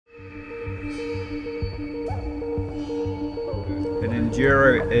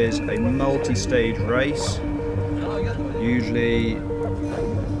Enduro is a multi-stage race, usually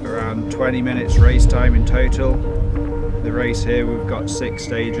around 20 minutes race time in total. The race here, we've got 6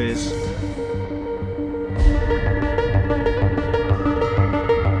 stages.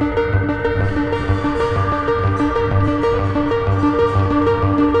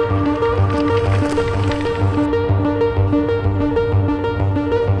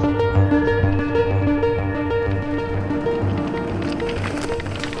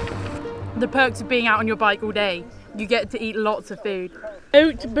 The perks of being out on your bike all day, you get to eat lots of food.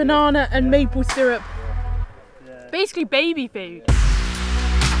 Oat, banana and maple syrup. Basically baby food.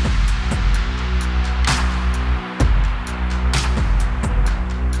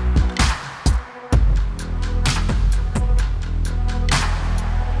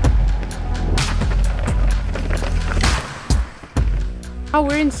 Oh,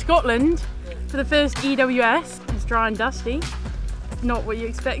 we're in Scotland for the first EWS. It's dry and dusty. Not what you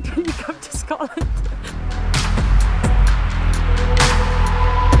expect when you come to Scotland.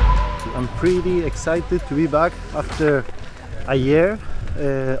 I'm pretty excited to be back after a year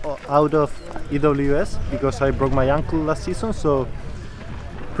out of EWS because I broke my ankle last season, so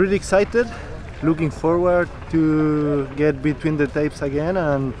pretty excited, looking forward to get between the tapes again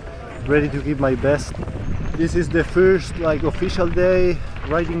and ready to give my best. This is the first official day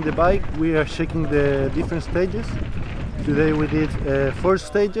riding the bike. We are checking the different stages. Today we did 4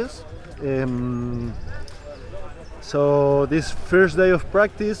 stages. So this first day of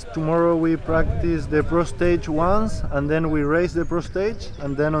practice, tomorrow we practice the pro stage once and then we race the pro stage,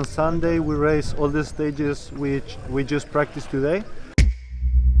 and then on Sunday we race all the stages which we just practiced today.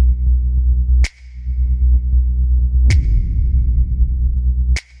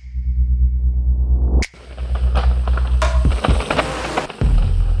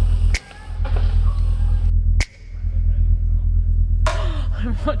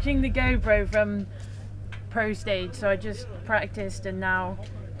 I'm watching the GoPro from pro stage, so I just practiced and now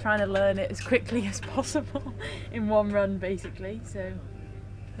trying to learn it as quickly as possible in one run basically, so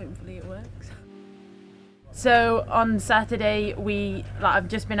hopefully it works. So on Saturday I've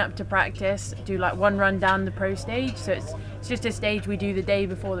just been up to practice, do one run down the pro stage, so it's just a stage we do the day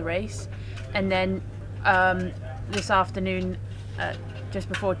before the race, and then this afternoon just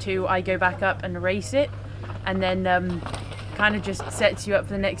before 2 I go back up and race it, and then kind of just sets you up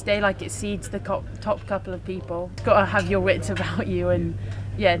for the next day, it seeds the top couple of people. Got to have your wits about you and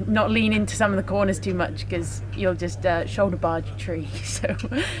yeah, not lean into some of the corners too much because you'll just shoulder barge a tree. So,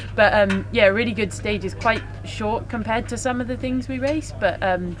 but yeah, really good stages, quite short compared to some of the things we race, but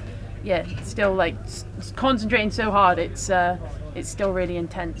yeah, still concentrating so hard, it's still really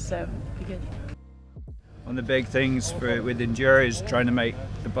intense, so be good. One of the big things with Enduro is trying to make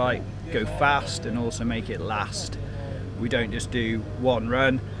the bike go fast and also make it last. We don't just do one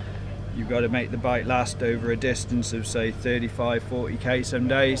run, you've got to make the bike last over a distance of say 35–40k some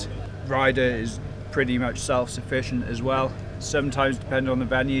days. Rider is pretty much self-sufficient as well. Sometimes, depending on the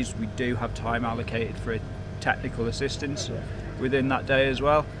venues, we do have time allocated for technical assistance within that day as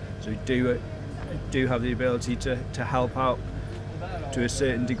well, so we do have the ability to help out to a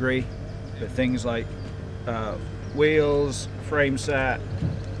certain degree. But things like wheels, frame set,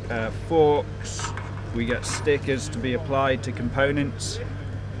 forks, we get stickers to be applied to components,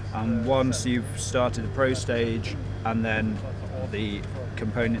 and once you've started the pro stage and then the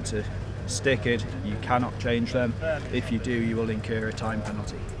components are stickered, you cannot change them. If you do, you will incur a time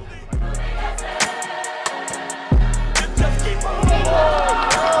penalty.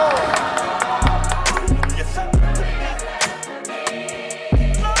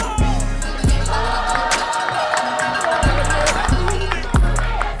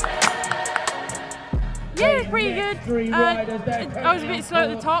 Pretty good. I was a bit slow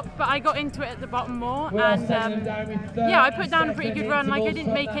at the top, but I got into it at the bottom more, and yeah, I put down a pretty good run. I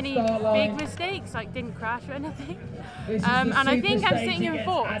didn't make any big mistakes, didn't crash or anything, and I think I'm sitting in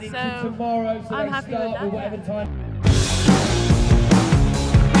 4th, so I'm happy with that.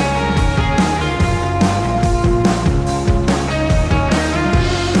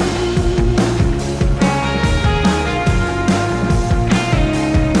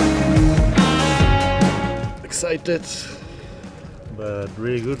 Excited, but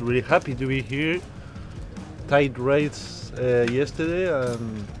really good, really happy to be here. Tight race yesterday,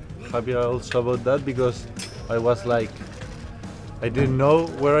 and happy also about that because I was I didn't know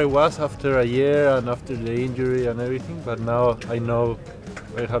where I was after a year and after the injury and everything, but now I know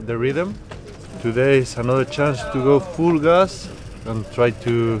I have the rhythm. Today is another chance to go full gas and try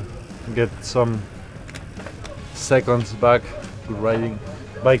to get some seconds back to riding.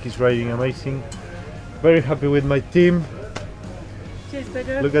 Bike is riding amazing. Very happy with my team. Cheers,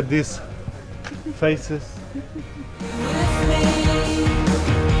 Pedro. Look at these faces.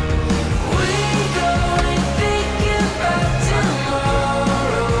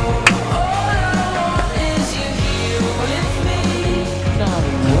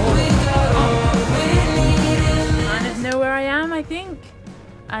 I think,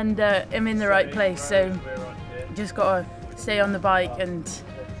 and I'm in the right place, so just gotta stay on the bike and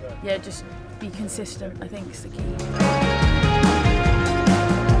yeah, just be consistent, I think is the key.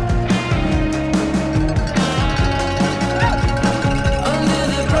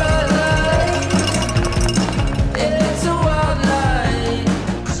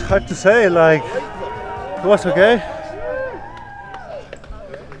 It's hard to say, like, it was okay.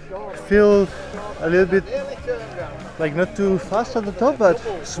 I feel a little bit like not too fast at the top, but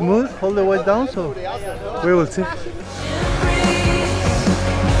smooth all the way down, so we will see. That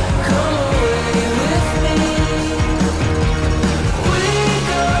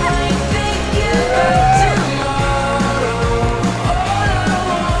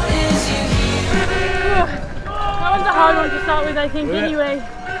was a hard one to start with, I think, anyway.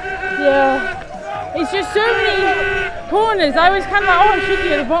 Yeah. It's just so many corners. I was kind of like, oh, I should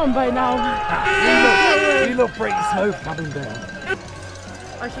be at the bottom by now. You look pretty smooth coming down.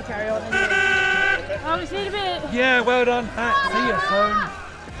 I should carry on anyway. Oh, see you in a bit. Yeah, well done. See you soon.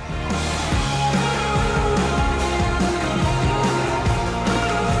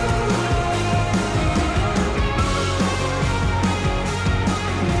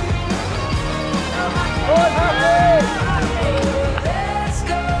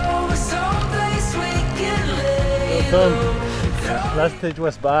 Last stage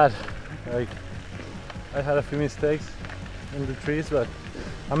was bad. Like, I had a few mistakes in the trees, but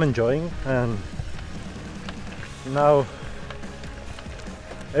I'm enjoying, and now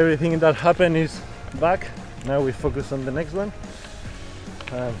everything that happened is back. Now we focus on the next one,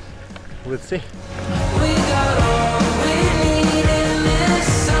 and we'll see.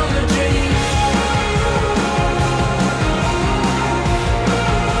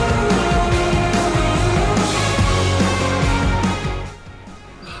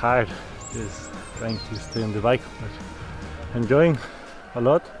 Hard just trying to stay on the bike, but enjoying a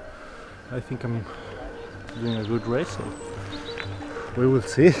lot. I think I'm doing a good race, so we will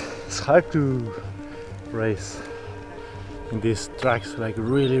see. It's hard to race in these tracks, like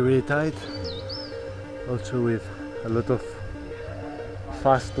really tight, also with a lot of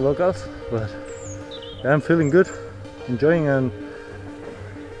fast locals, but yeah, I'm feeling good, enjoying, and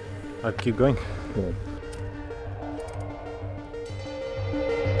I'll keep going. Yeah.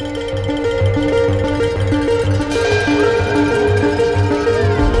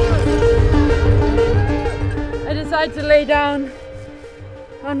 To lay down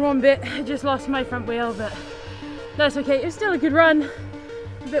on one bit. I just lost my front wheel, but that's okay. It was still a good run,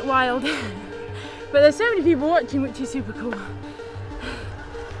 a bit wild, but there's so many people watching, which is super cool.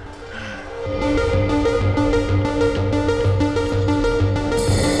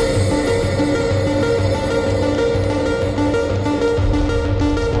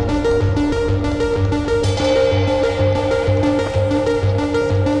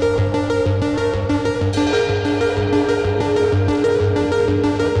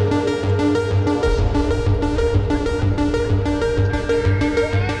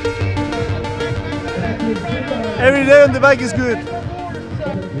 Every day on the bike is good.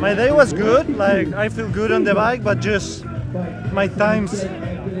 My day was good, like I feel good on the bike, but just my times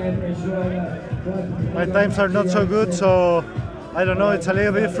are not so good, so I don't know, it's a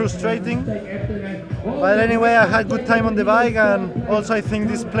little bit frustrating. But anyway, I had good time on the bike, and also I think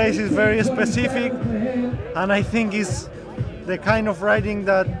this place is very specific, and I think it's the kind of riding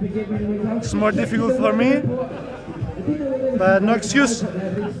that is more difficult for me. But no excuse.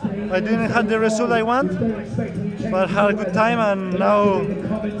 I didn't have the result I want, but had a good time, and now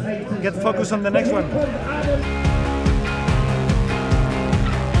get focused on the next one.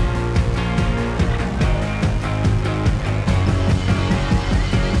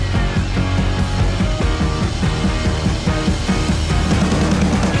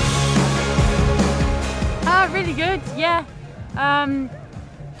 Really good, yeah.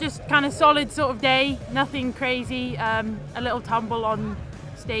 Just kind of solid sort of day, nothing crazy. A little tumble on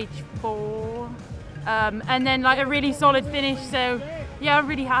stage 4, and then like a really solid finish, so yeah, I'm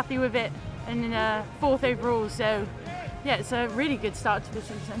really happy with it, and 4th overall, so yeah, it's a really good start to the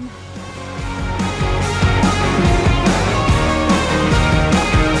season.